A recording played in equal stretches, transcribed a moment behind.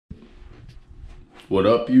What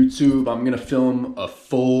up, YouTube? I'm gonna film a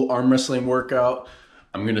full arm wrestling workout.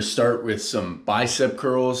 I'm gonna start with some bicep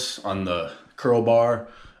curls on the curl bar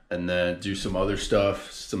and then do some other stuff,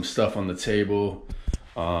 some stuff on the table,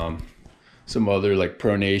 some other like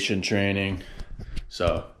pronation training.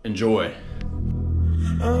 So enjoy.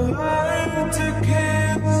 I like to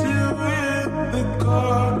kiss you in the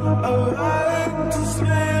car. I like to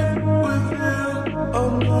sleep with you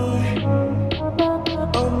all night.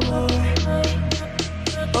 All night.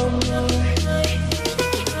 All night.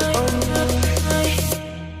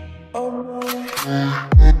 All night.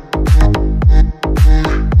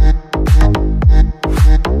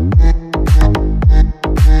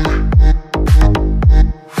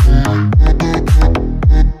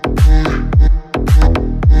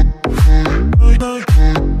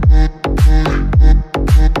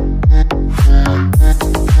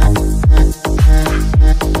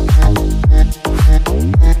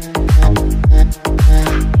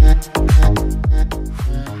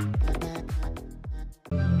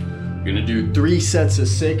 We're gonna do 3 sets of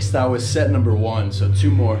 6. That was set number 1, so 2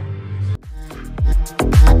 more.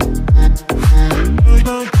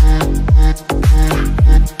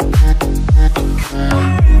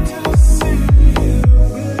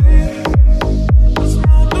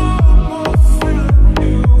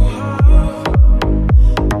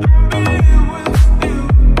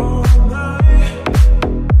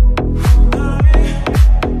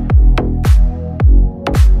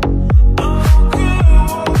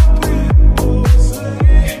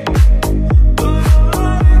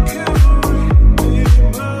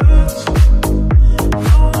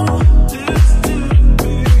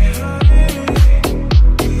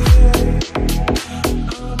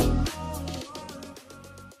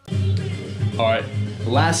 All right,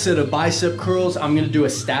 last set of bicep curls. I'm gonna do a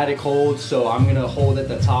static hold, so I'm gonna hold at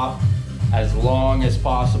the top as long as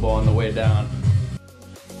possible on the way down.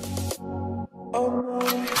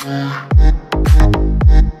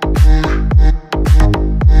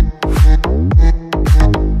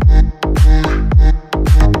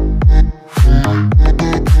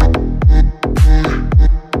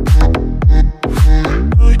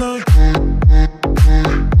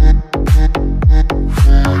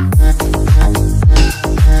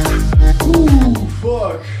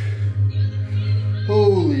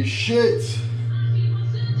 Holy shit.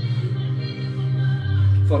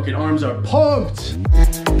 Fucking arms are pumped.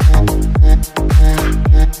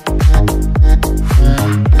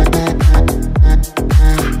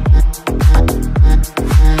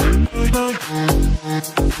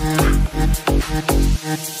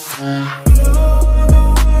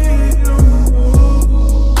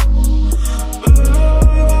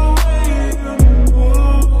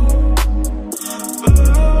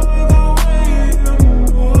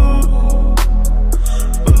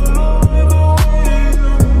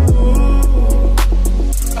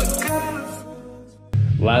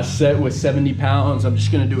 Last set was 70 pounds. I'm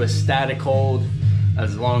just gonna do a static hold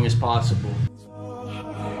as long as possible.